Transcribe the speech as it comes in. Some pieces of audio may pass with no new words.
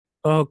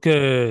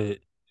Okay.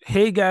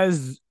 Hey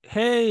guys.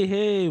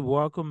 Hey,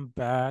 welcome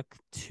back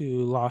to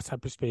Lost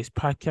Hyperspace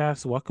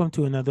Podcast. Welcome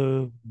to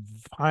another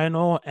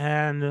final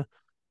and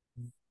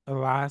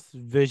last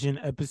Vision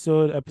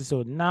episode,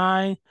 episode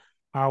 9,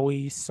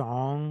 Aoi's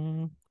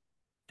song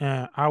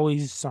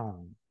Aoi's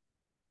song.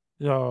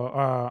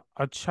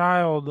 A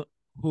child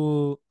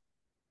who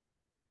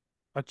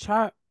a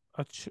child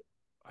a, ch-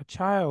 a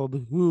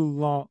child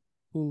who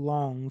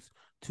longs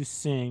to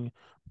sing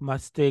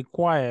must stay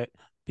quiet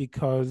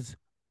because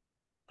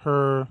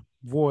her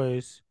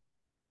voice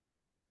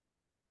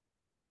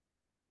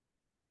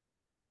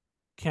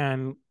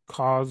can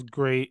cause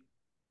great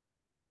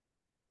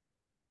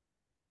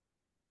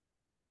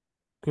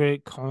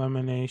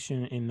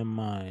calamitation in the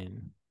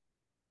mind,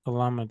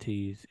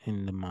 calamities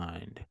in the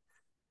mind.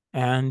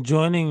 And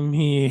joining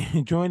me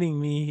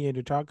here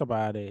to talk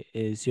about it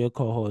is your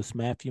co-host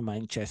Matthew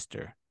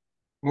Manchester.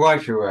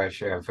 Watch,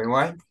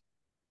 everyone.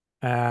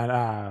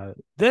 And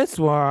this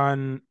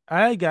one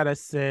I gotta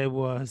say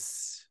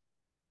was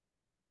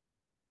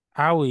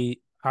Owie,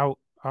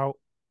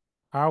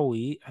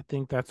 Owie. I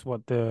think that's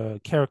what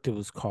the character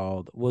was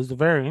called. Was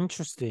very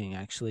interesting,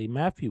 actually.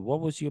 Matthew,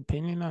 what was your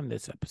opinion on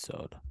this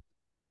episode?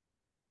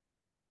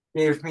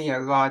 Gave me a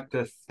lot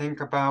to think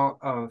about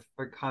of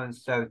the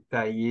concept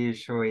that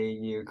usually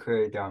you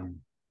could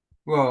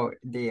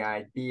the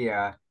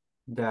idea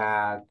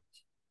that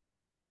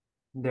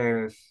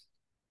there's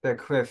the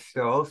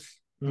crystals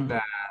Mm-hmm.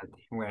 that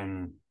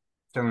when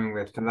someone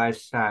with the light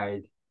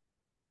side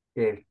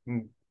it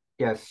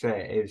gets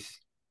it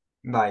is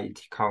light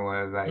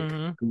color like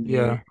Mm-hmm. green,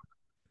 Yeah.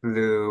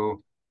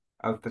 blue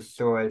of the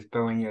stars,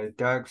 but when you're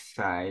dark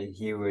side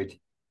you would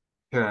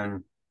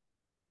turn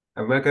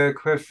a regular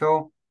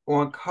crystal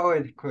or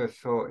colored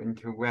crystal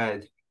into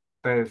red,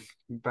 but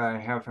I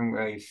haven't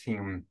really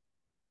seen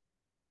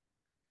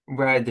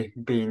red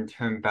being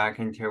turned back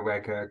into a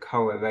regular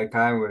color like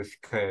I was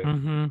could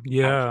Mm-hmm.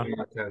 Yeah. actually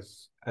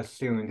just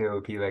assume there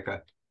would be like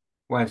a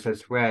once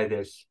it's red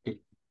it's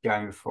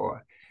done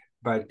for.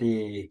 But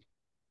the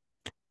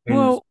and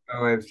Well,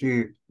 so if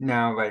you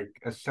now like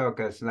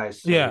Ahsoka's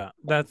lightsaber, yeah,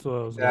 that's what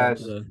I was going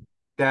that's to.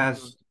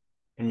 that's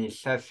an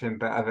exception,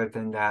 but other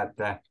than that,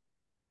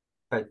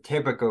 but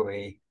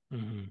typically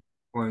Mm-hmm.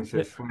 once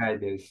Yeah, it's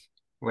red is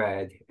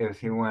red.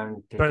 If you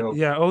want to but go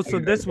yeah, also a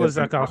this was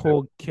different like a color,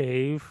 whole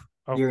cave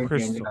of you need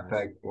crystals.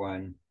 like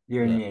one.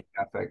 You Yeah. need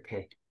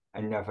like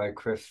another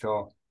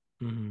crystal.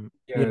 Mm-hmm.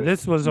 Yeah, Yes.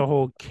 this was a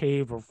whole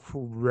cave of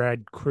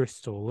red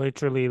crystal.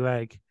 Literally,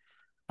 like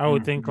I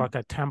would think Mhm. like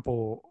a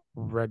temple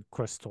of red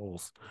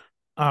crystals.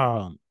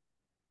 Um,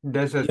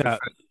 This is the yeah,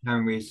 first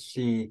time we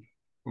see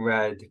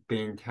red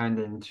being turned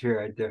into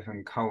a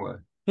different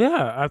color.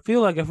 yeah. I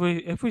feel like if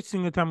we every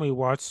single time we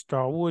watch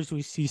Star Wars,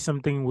 we see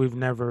something we've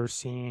never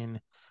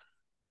seen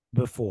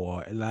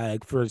before.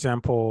 Like for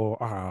example,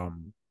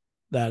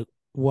 like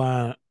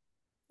when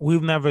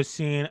we've never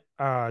seen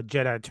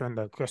Jedi turn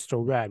the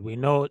crystal red. We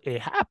know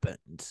it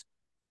happens,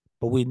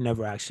 but we've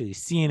never actually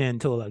seen it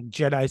until like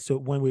Jedi. So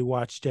when we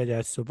watch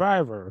Jedi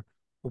Survivor,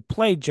 we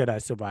played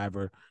Jedi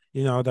Survivor,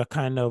 the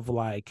kind of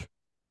like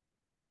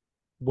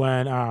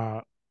when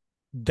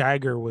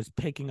Dagger was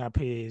picking up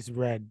his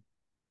yellow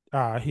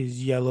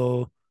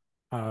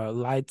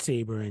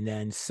lightsaber and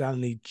then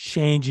suddenly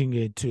changing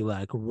it to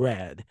like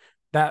red.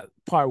 That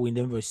part we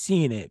never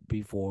seen it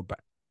before, but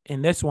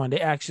in this one they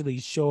actually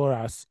show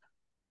us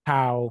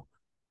how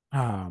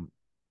um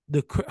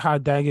how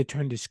Dagger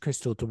turned his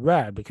crystal to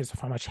red because of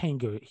how much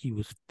anger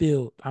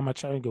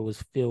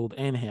was filled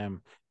in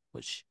him,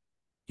 which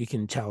you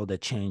can tell the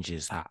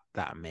changes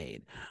that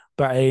made.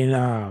 But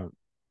in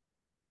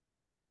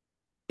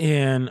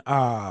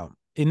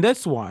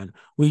this one,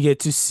 we get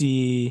to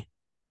see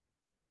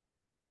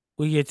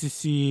we get to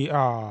see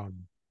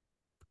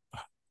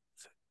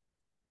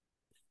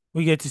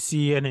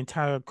an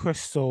entire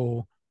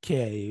crystal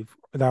cave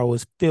that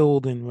was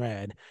filled in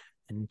red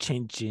and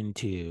changed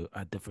into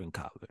a different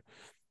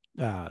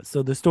color.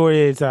 So the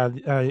story is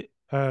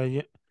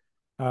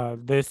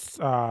this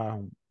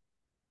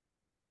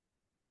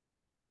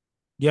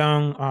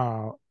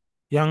young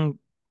young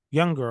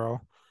young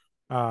girl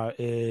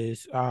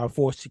is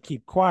forced to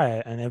keep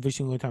quiet, and every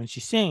single time she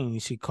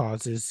sings, she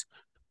causes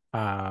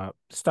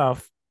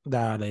stuff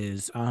that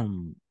is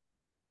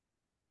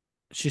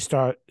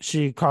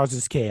she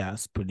causes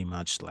chaos pretty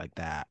much like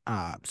that.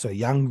 So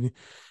young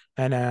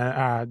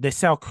and they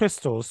sell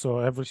crystals. So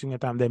every single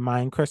time they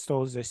mine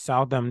crystals, they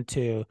sell them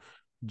to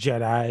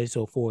Jedi's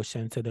or Force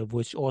sensitive,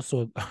 which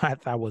also I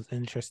thought was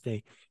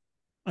interesting.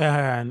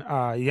 And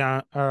a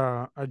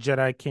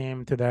Jedi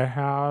came to their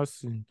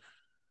house and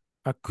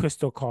a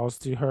crystal calls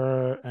to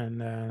her,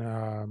 and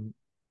then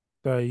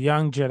the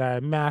young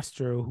Jedi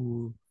master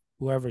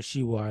whoever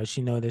she was,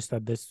 she noticed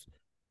that this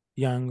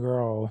young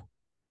girl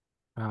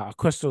a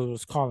crystal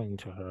was calling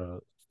to her.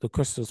 The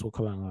crystals were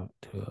calling out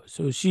to her.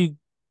 So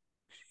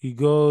he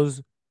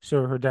goes,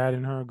 so her dad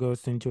and her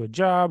goes into a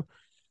job.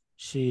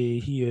 She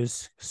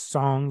hears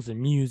songs and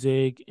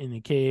music in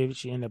the cave.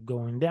 She end up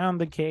going down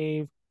the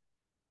cave.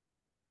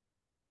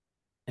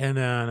 and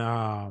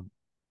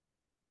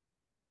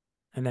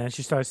then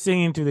she starts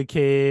singing to the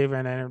cave,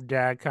 and then her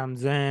dad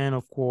comes in,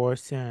 of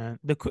course, and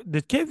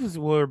the caves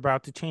were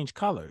about to change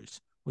colors,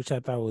 which I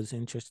thought was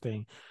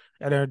interesting.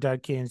 And her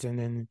dad comes and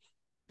then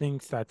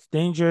thinks that's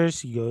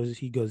dangerous.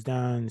 He goes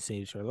down and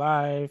saves her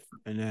life,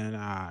 and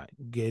then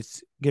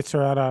gets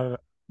her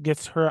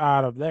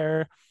out of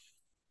there,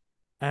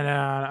 and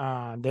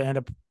then they end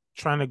up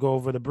trying to go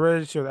over the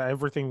bridge so that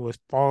everything was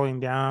falling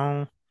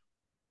down,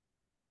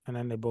 and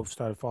then they both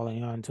started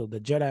falling on until the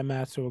Jedi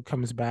Master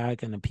comes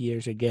back and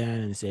appears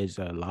again and saves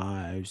their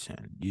lives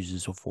and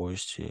uses the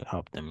Force to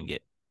help them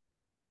get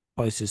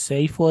places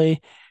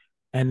safely.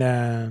 And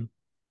then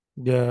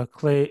the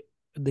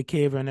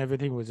cave and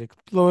everything was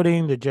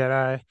exploding. The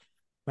Jedi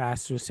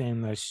Master was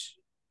saying that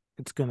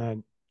it's gonna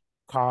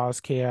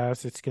cause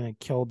chaos, it's gonna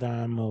kill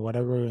them or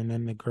whatever. And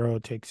then the girl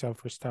takes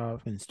off her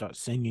stuff and starts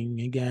singing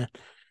again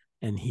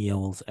and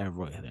heals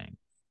everything.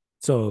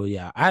 So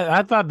yeah,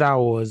 I thought that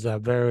was a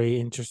very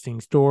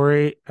interesting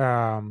story.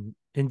 I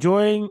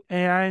enjoyed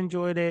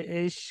it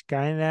ish,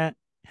 kinda.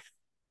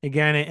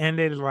 Again, it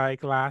ended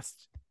like the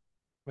last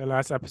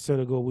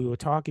episode ago we were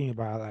talking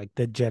about like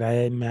the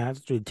Jedi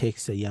Master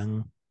takes a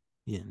young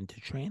to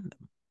train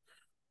them.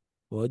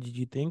 What did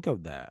you think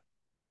of that?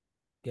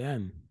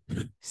 Again,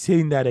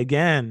 seeing that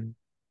again.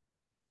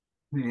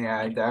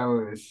 Yeah, that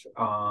was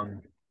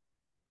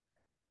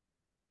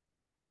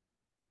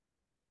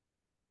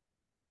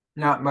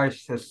not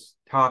much to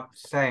talk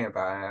say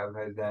about it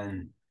other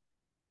than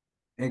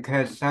it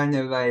kind of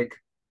sounded like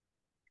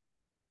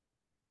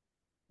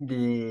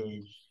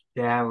the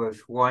dad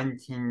was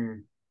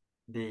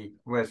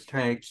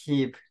trying to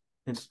keep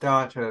his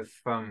daughter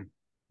from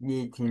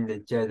meeting the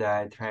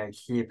Jedi, trying to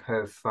keep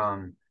her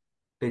from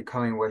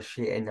becoming what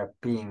she ended up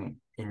being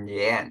in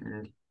the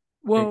end,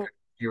 because Well,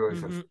 he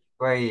was mhm,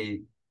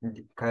 afraid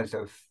because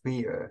of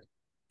fear.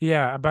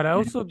 yeah, but I And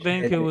also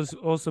think it was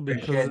also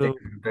she because had to of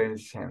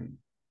convince him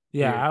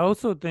yeah, to I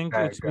also think let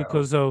it's it go.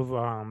 because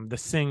of the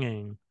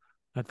singing.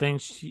 I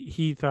think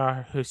he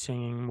thought her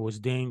singing was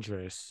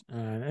dangerous,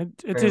 and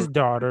it's It his was,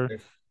 daughter.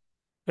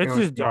 it It's was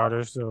his the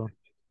daughter, opposite. so.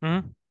 Hmm?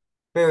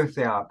 It was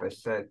the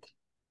opposite.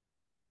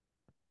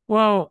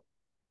 Well,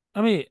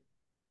 I mean,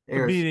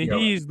 It was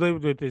he's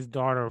lived with his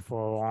daughter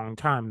for a long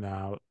time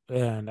now,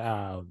 and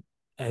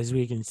as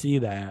we can see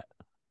that,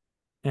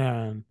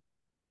 and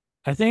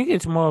I think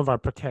it's more of a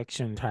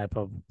protection type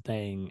of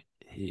thing.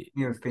 he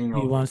was being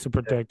He wants to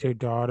protect overprotective. her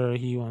daughter.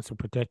 He wants to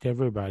protect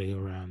everybody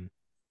around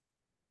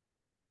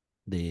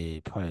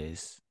the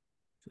place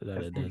so that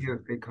I it think he doesn't.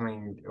 was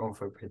becoming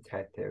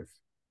overprotective.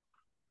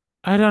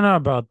 I don't know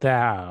about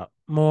that.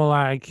 More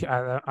like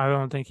I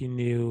don't think he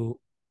knew.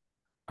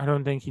 I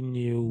don't think he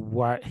knew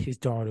what his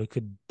daughter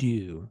could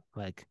do.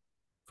 Like,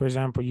 for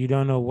example, you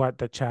don't know what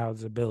the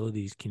child's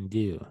abilities can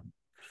do,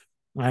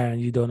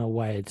 and you don't know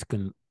why it's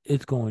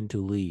going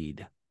to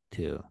lead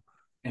to.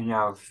 And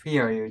out of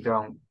fear, you're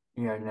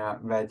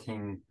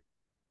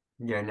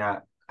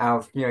not, out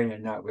of fear, you're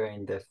not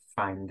willing to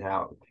find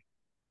out.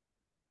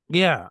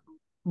 Yeah,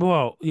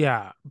 well,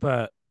 yeah,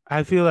 but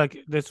I feel like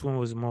this one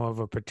was more of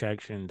a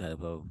protection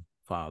type of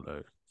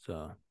father.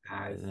 So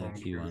I I think think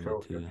he he was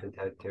wanted to.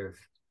 overprotective.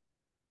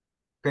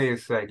 But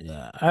it's like,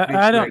 Yeah,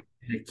 I don't.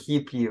 basically to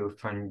keep you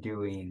from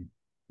doing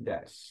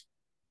this.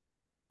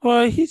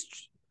 Well, he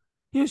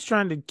was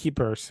trying to keep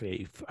her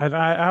safe.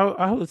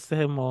 I would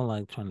say more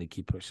like trying to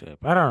keep her safe.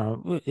 I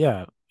don't know.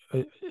 Yeah,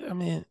 I, I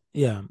mean,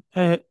 yeah,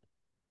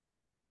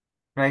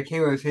 Like he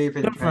was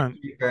even trying to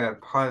different. keep her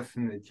apart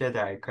from the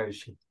Jedi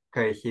because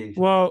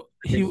Well,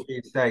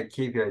 he's like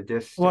keep your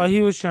well distance.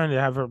 he was trying to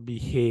have her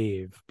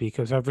behave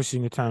because every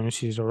single time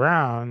she's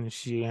around,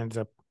 she ends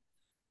up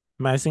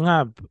messing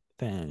up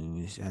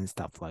things and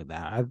stuff like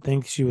that. I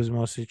think she was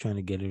mostly trying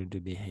to get her to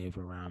behave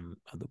around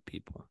other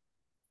people.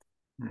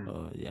 Hmm.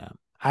 So yeah,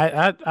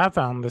 I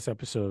found this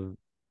episode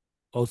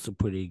also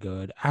pretty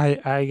good.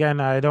 Again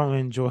I don't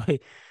enjoy.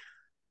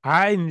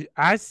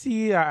 I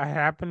see that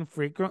happen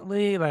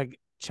frequently, like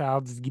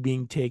child's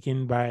being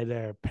taken by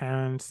their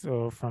parents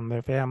or from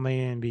their family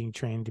and being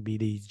trained to be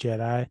these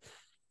Jedi.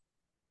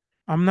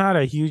 I'm not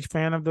a huge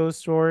fan of those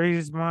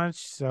stories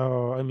much,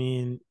 so I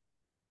mean,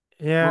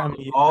 yeah, Well,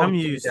 I'm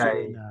used to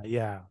it now.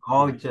 Yeah,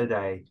 all yeah,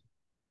 Jedi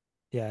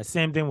yeah.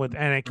 Same thing with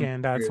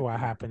Anakin. That's what do.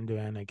 happened to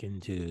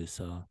Anakin too.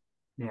 So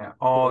Yeah,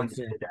 all it's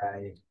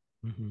Jedi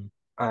mhm.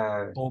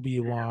 uh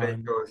Obi-Wan.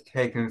 individuals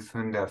taken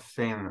from their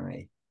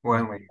family,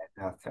 one way Mhm.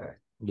 or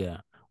another.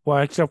 Yeah.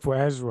 Well, except for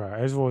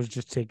Ezra. Ezra was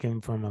just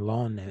taken from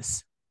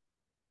aloneness.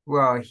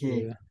 Well,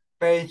 he Yeah.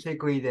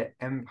 basically the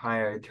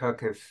Empire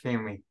took his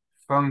family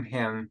from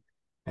him,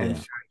 and Yeah.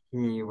 so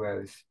he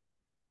was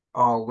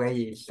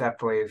already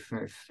separated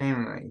from his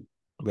family.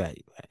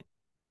 Right. Right.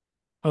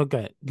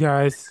 Okay,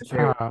 guys. So he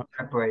was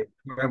separated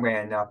one way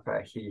or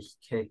another.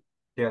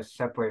 They're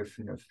separated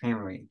from the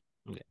family.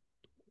 Yeah.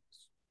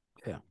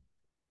 Yeah.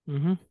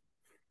 Mm-hmm.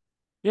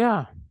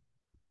 Yeah.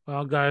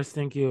 Well, guys,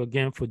 thank you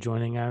again for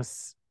joining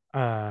us.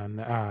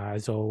 And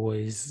as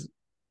always,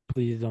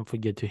 please don't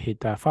forget to hit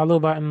that follow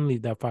button,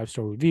 leave that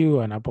 5-star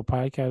review on Apple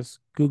Podcasts,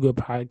 Google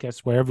Podcasts,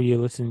 wherever you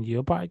listen to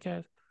your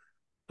podcast.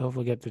 Don't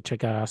forget to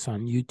check out us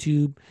on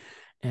YouTube.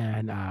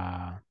 And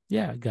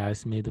yeah,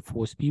 guys, may the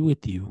force be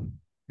with you.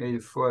 May the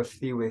force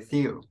be with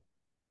you.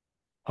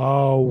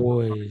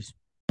 Always.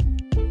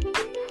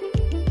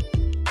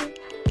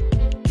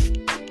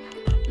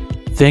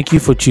 Thank you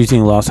for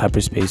choosing Lost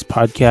Hyperspace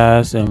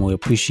Podcast, and we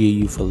appreciate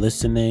you for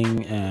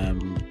listening.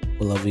 And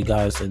we love you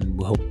guys, and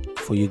we hope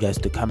for you guys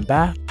to come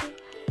back.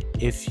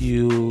 If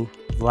you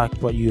like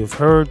what you have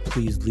heard,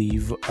 please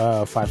leave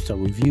a 5-star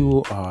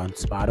review on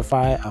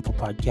Spotify, Apple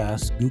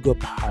Podcasts, Google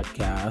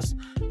Podcasts,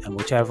 and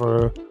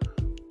whichever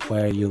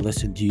where you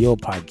listen to your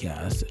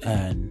podcast.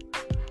 And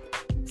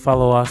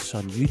follow us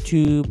on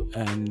YouTube,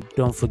 and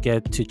don't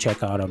forget to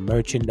check out our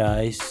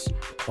merchandise.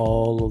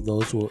 All of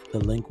those the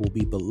link will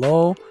be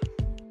below.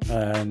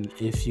 And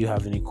if you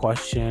have any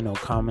question or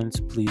comments,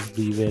 please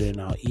leave it in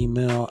our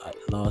email at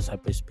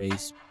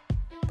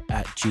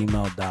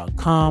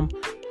losthyperspace@gmail.com.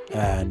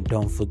 And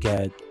don't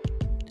forget,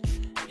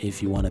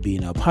 if you want to be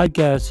in our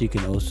podcast, you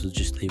can also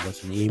just leave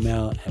us an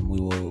email, and we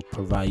will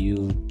provide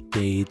you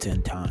dates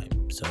and time.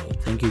 So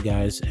thank you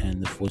guys, and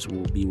the force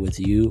will be with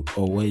you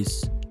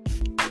always.